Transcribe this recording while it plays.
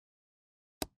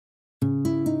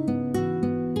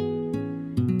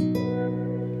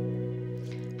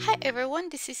everyone,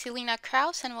 this is Elena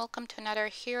Kraus and welcome to another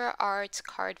Hero Arts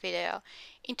card video.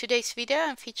 In today's video,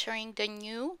 I'm featuring the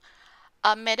new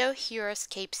Meadow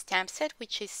HeroScape stamp set,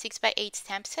 which is 6x8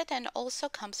 stamp set and also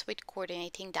comes with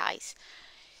coordinating dies.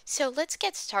 So let's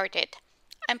get started.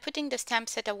 I'm putting the stamp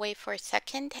set away for a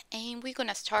second and we're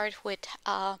gonna start with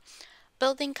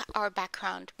building our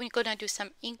background. We're gonna do some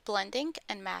ink blending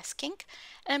and masking,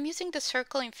 and I'm using the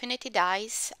Circle Infinity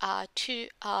dies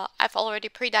I've already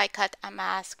pre-die cut a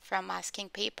mask from masking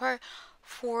paper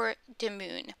for the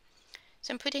moon.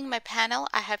 So I'm putting my panel.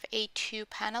 I have A2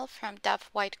 panel from Dove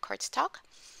White cardstock.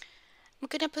 I'm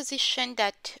gonna position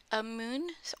that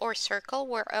moon or circle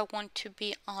where I want to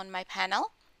be on my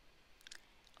panel.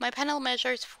 My panel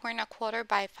measures 4 1/4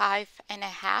 by 5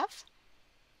 1/2.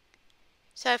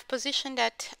 So I've positioned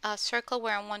that circle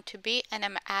where I want to be, and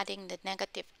I'm adding the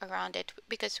negative around it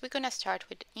because we're going to start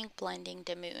with ink blending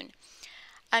the moon.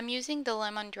 I'm using the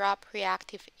Lemon Drop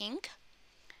Reactive ink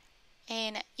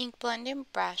and ink blending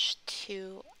brush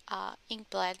to ink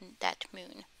blend that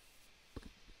moon.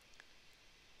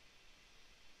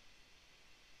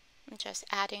 I'm just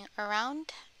adding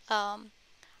around. I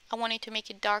wanted to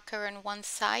make it darker on one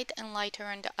side and lighter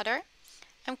on the other.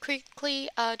 I'm quickly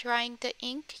drying the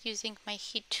ink using my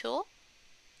heat tool.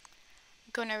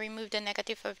 I'm going to remove the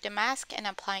negative of the mask and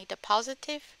apply the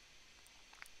positive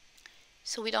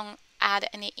so we don't add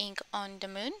any ink on the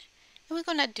moon. And we're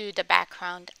going to do the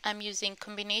background. I'm using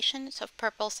combinations of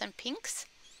purples and pinks.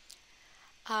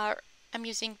 I'm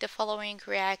using the following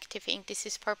reactive ink. This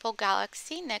is Purple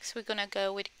Galaxy. Next we're going to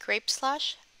go with Grape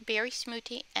Slush, Berry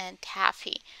Smoothie, and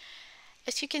Taffy.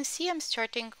 As you can see, I'm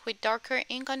starting with darker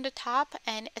ink on the top,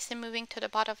 and as I'm moving to the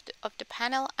bottom of the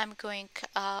panel, I'm going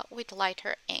with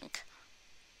lighter ink.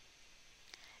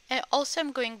 And also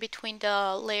I'm going between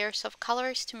the layers of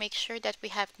colors to make sure that we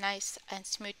have nice and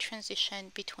smooth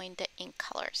transition between the ink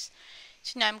colors.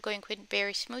 So now I'm going with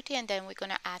Berry Smoothie, and then we're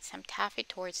going to add some Taffy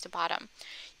towards the bottom.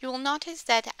 You will notice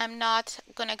that I'm not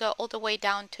going to go all the way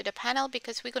down to the panel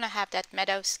because we're going to have that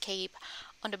Meadowscape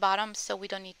on the bottom, so we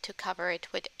don't need to cover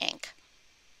it with ink.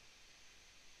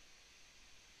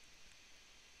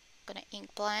 Gonna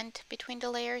ink blend between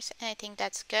the layers, and I think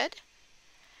that's good.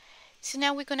 So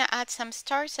now we're gonna add some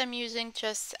stars. I'm using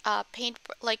just a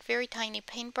very tiny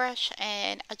paintbrush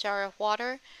and a jar of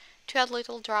water to add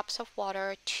little drops of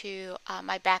water to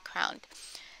my background.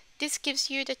 This gives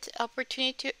you the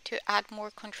opportunity to add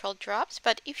more controlled drops,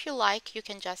 but if you like, you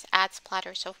can just add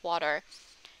splatters of water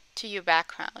to your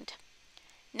background.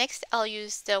 Next, I'll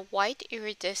use the white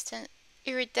iridescent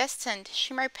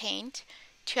shimmer paint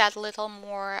to add a little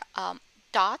more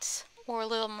dots or a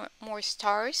little more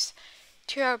stars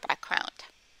to our background.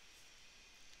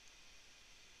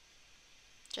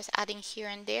 Just adding here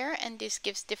and there, and this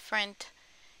gives different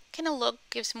kind of look,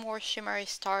 gives more shimmery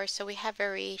stars, so we have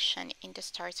variation in the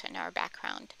stars in our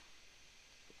background.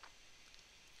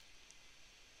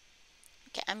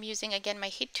 Okay, I'm using again my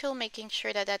heat tool, making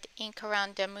sure that that ink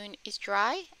around the moon is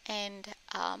dry, and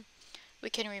we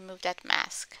can remove that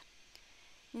mask.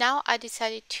 Now I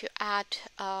decided to add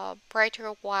brighter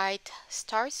white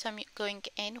stars, so I'm going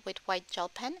in with white gel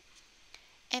pen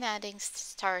and adding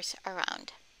stars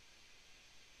around.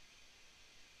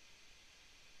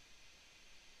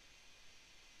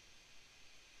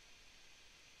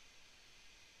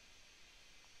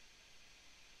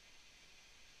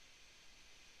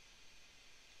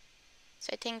 So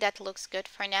I think that looks good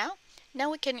for now. Now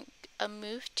we can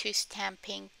move to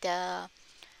stamping the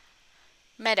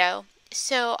meadow.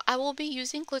 So I will be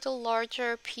using a little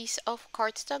larger piece of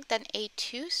cardstock than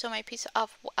A2. So my piece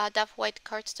of Dove White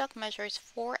cardstock measures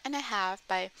 4 1/2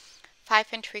 by 5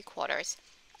 3/4.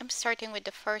 I'm starting with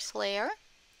the first layer.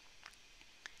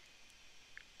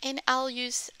 And I'll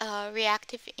use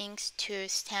reactive inks to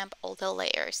stamp all the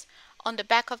layers. On the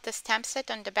back of the stamp set,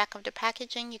 on the back of the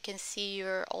packaging, you can see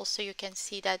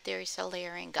that there is a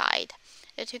layering guide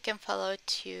that you can follow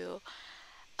to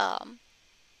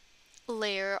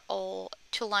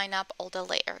line up all the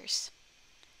layers.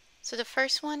 So the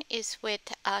first one is with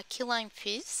Key Lime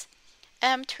Fizz.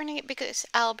 I'm turning it because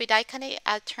I'll be die cutting.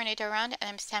 I'll turn it around and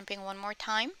I'm stamping one more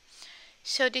time.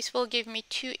 So this will give me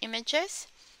 2 images,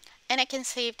 and I can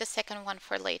save the second one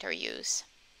for later use.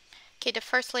 Okay, the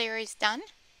first layer is done.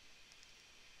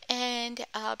 And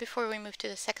before we move to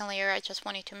the second layer, I just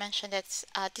wanted to mention that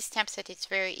this stamp set is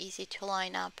very easy to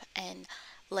line up and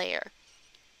layer.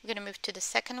 We're going to move to the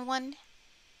second one.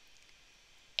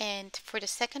 And for the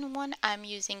second one, I'm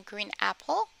using green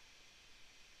apple.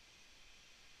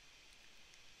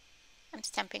 I'm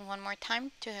stamping one more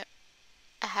time to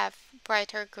have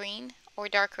brighter green or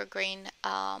darker green,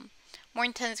 more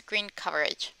intense green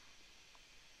coverage.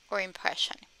 or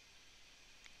impression.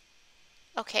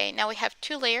 Okay, now we have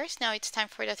 2 layers. Now it's time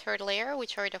for the 3rd layer,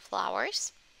 which are the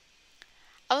flowers.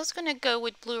 I was gonna go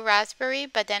with blue raspberry,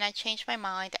 but then I changed my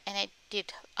mind and I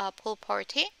did pool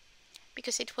party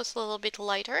because it was a little bit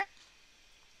lighter.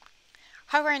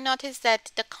 However, I noticed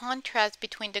that the contrast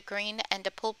between the green and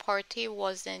the pool party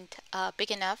wasn't big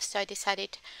enough, so I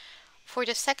decided for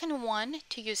the second one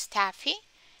to use Taffy.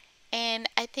 And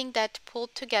I think that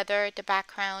pulled together the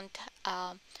background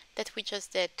that we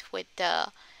just did with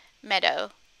the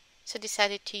Meadow. So I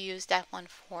decided to use that one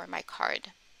for my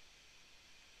card.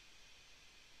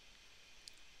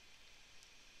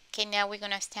 Okay, now we're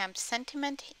gonna stamp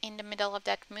sentiment in the middle of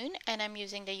that moon, and I'm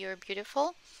using the You're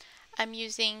Beautiful. I'm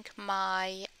using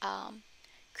my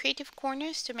creative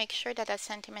corners to make sure that that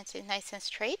sentiment is nice and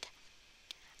straight.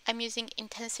 I'm using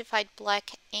Intens-ified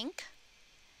black ink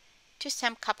to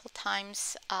stamp a couple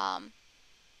times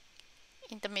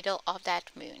in the middle of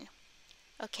that moon.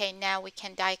 Okay, now we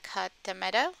can die cut the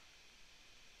Meadow.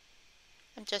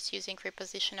 I'm just using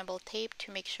repositionable tape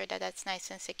to make sure that that's nice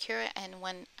and secure, and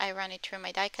when I run it through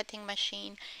my die cutting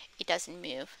machine, it doesn't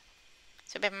move.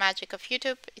 So by magic of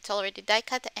YouTube, it's already die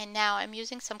cut, and now I'm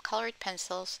using some colored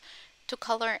pencils to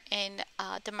color in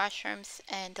the mushrooms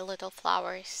and the little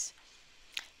flowers.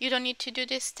 You don't need to do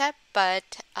this step,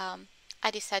 but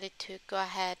I decided to go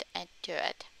ahead and do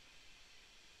it.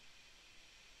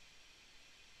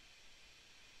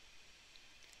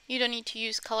 You don't need to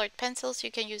use colored pencils,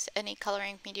 you can use any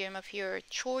coloring medium of your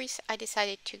choice. I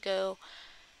decided to go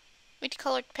with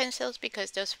colored pencils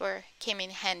because those came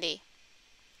in handy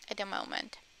at the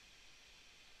moment.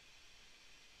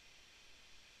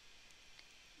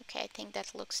 Okay, I think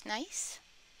that looks nice.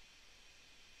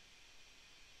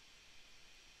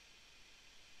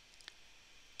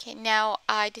 Okay, now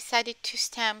I decided to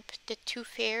stamp the 2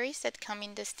 fairies that come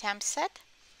in the stamp set.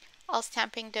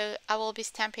 I will be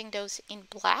stamping those in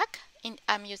black.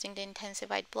 I'm using the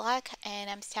Intens-ified black, and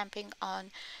I'm stamping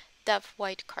on the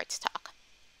white cardstock.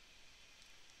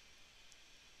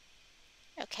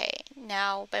 Okay,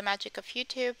 now by magic of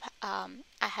YouTube, I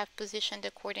have positioned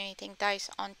the coordinating dies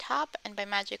on top, and by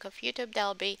magic of YouTube,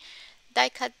 they'll be die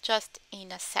cut just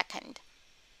in a second.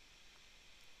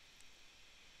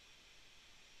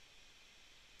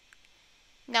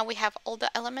 Now we have all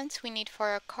the elements we need for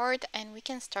our card, and we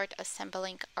can start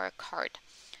assembling our card.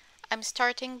 I'm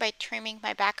starting by trimming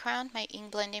my background, my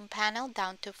ink blending panel,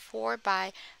 down to 4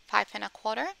 by 5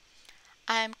 1/4.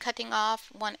 I'm cutting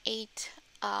off 1/8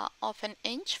 of an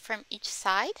inch from each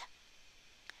side.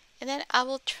 And then I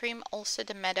will trim also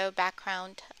the Meadow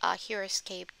background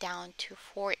HeroScape down to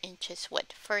 4 inches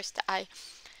width. First I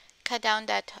cut down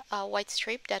that white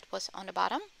strip that was on the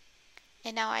bottom.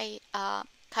 And now I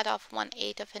cut off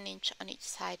 1/8 of an inch on each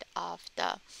side of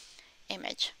the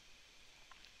image.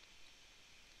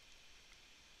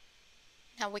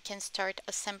 Now we can start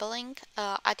assembling,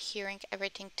 adhering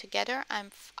everything together.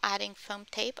 I'm adding foam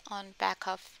tape on back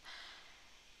of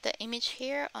the image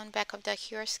here, on back of the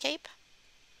HeroScape.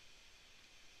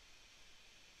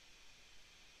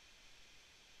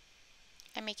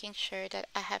 I'm making sure that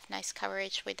I have nice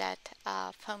coverage with that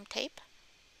foam tape.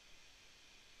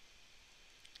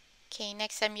 Okay,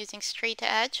 next I'm using straight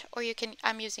edge, or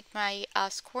I'm using my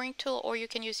scoring tool, or you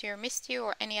can use your Misty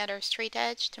or any other straight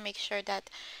edge to make sure that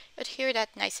you adhere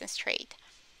that nice and straight.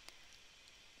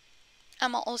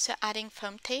 I'm also adding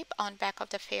foam tape on back of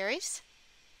the fairies.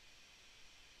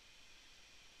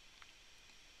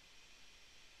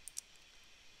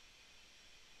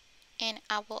 And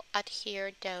I will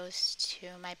adhere those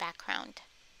to my background.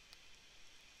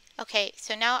 Okay,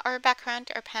 so now our background,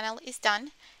 our panel is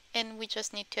done, and we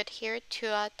just need to adhere to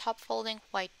a top folding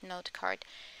white note card.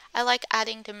 I like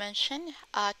adding dimension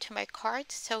to my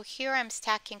card, so here I'm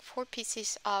stacking 4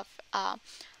 pieces of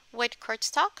white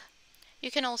cardstock.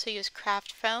 You can also use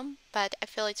craft foam, but I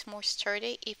feel it's more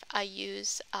sturdy if I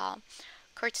use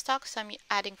cardstock, so I'm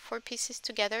adding 4 pieces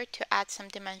together to add some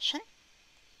dimension.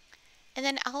 And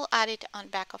then I'll add it on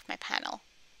back of my panel.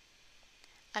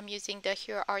 I'm using the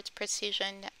Hero Arts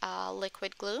Precision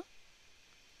liquid glue.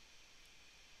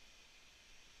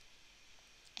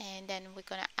 And then we're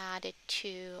going to add it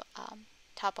to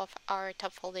top of our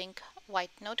top folding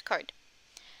white note card.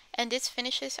 And this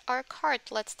finishes our card.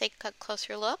 Let's take a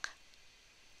closer look.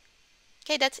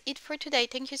 Okay, that's it for today.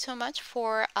 Thank you so much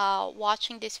for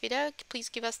watching this video. Please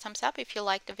give us thumbs up if you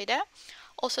liked the video.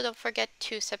 Also, don't forget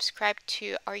to subscribe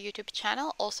to our YouTube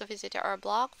channel. Also visit our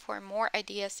blog for more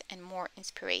ideas and more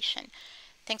inspiration.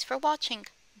 Thanks for watching.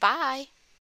 Bye!